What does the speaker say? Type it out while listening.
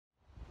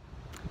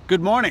Good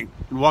morning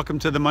and welcome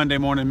to the Monday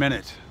Morning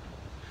Minute.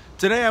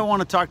 Today I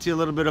want to talk to you a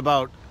little bit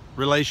about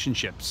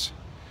relationships.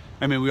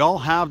 I mean, we all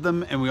have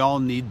them and we all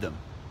need them.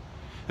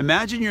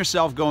 Imagine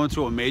yourself going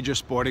to a major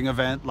sporting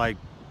event like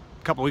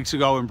a couple weeks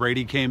ago when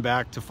Brady came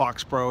back to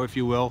Foxborough, if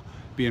you will,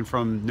 being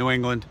from New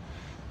England.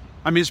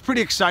 I mean, it's pretty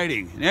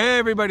exciting.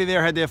 Everybody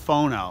there had their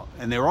phone out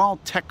and they were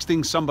all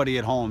texting somebody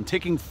at home,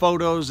 taking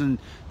photos and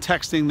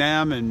texting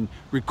them and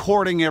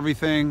recording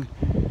everything.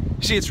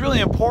 You see, it's really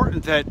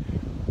important that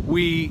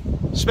we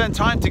spend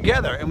time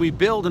together and we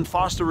build and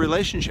foster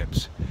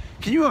relationships.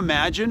 Can you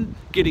imagine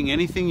getting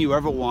anything you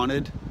ever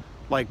wanted,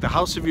 like the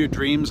house of your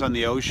dreams on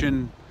the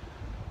ocean,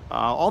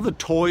 all the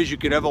toys you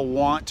could ever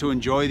want to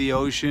enjoy the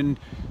ocean,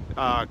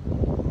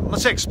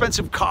 let's say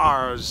expensive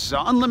cars,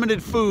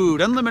 unlimited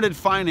food, unlimited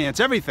finance,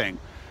 everything.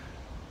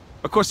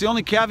 Of course, the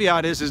only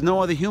caveat is there's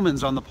no other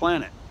humans on the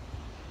planet.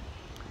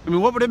 I mean,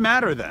 what would it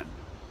matter then?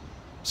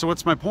 So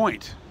what's my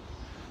point?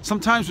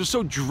 Sometimes we're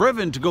so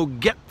driven to go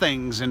get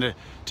things and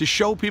to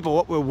show people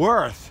what we're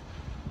worth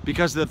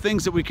because of the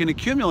things that we can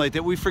accumulate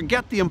that we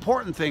forget the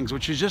important things,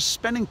 which is just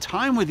spending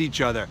time with each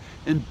other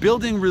and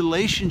building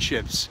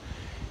relationships.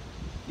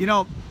 You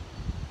know,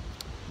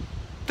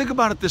 think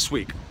about it this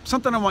week.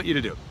 Something I want you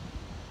to do.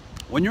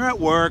 When you're at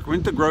work, or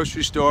at the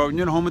grocery store, when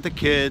you're at home with the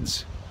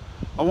kids,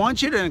 I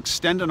want you to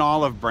extend an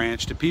olive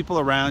branch to people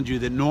around you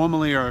that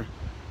normally are,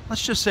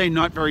 let's just say,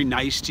 not very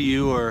nice to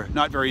you or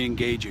not very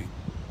engaging.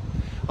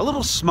 A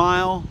little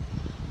smile,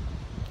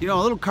 you know,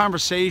 a little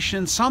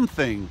conversation,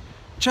 something,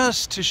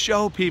 just to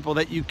show people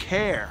that you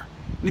care.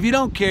 And if you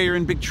don't care, you're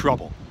in big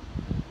trouble.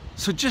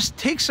 So just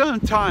take some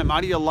time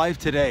out of your life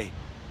today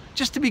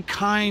just to be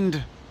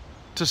kind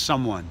to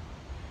someone.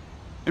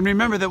 And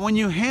remember that when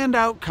you hand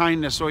out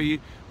kindness or you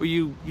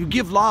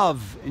give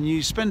love and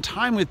you spend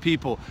time with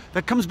people,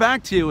 that comes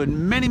back to you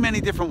in many,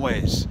 many different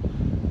ways.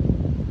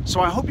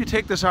 So I hope you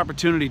take this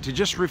opportunity to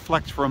just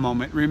reflect for a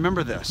moment.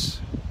 Remember this,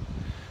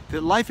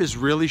 that life is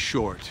really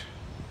short.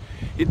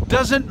 It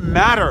doesn't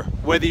matter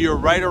whether you're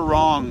right or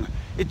wrong.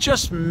 It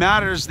just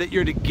matters that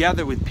you're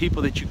together with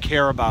people that you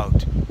care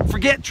about.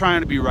 Forget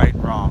trying to be right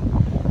and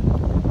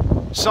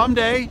wrong.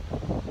 Someday,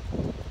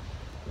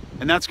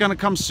 and that's going to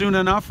come soon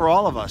enough for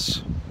all of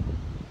us,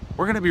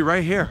 we're going to be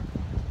right here.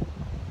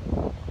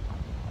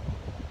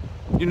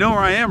 You know where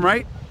I am,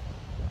 right?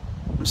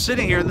 I'm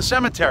sitting here in the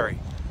cemetery.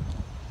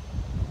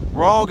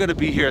 We're all going to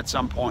be here at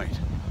some point.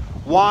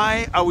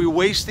 Why are we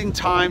wasting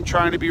time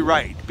trying to be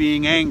right,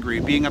 being angry,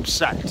 being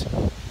upset?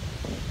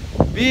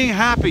 Being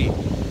happy,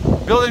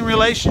 building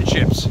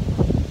relationships,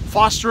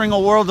 fostering a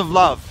world of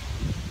love.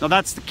 Now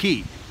that's the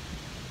key.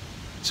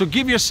 So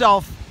give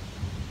yourself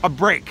a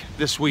break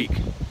this week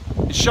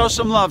and show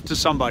some love to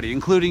somebody,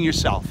 including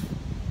yourself,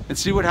 and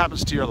see what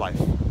happens to your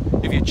life.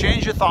 If you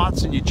change your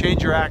thoughts and you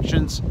change your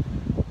actions,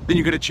 then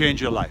you're going to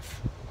change your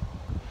life.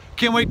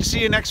 Can't wait to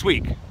see you next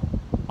week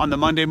on the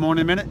Monday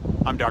Morning Minute.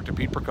 I'm Dr.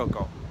 Pete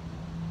Prococo.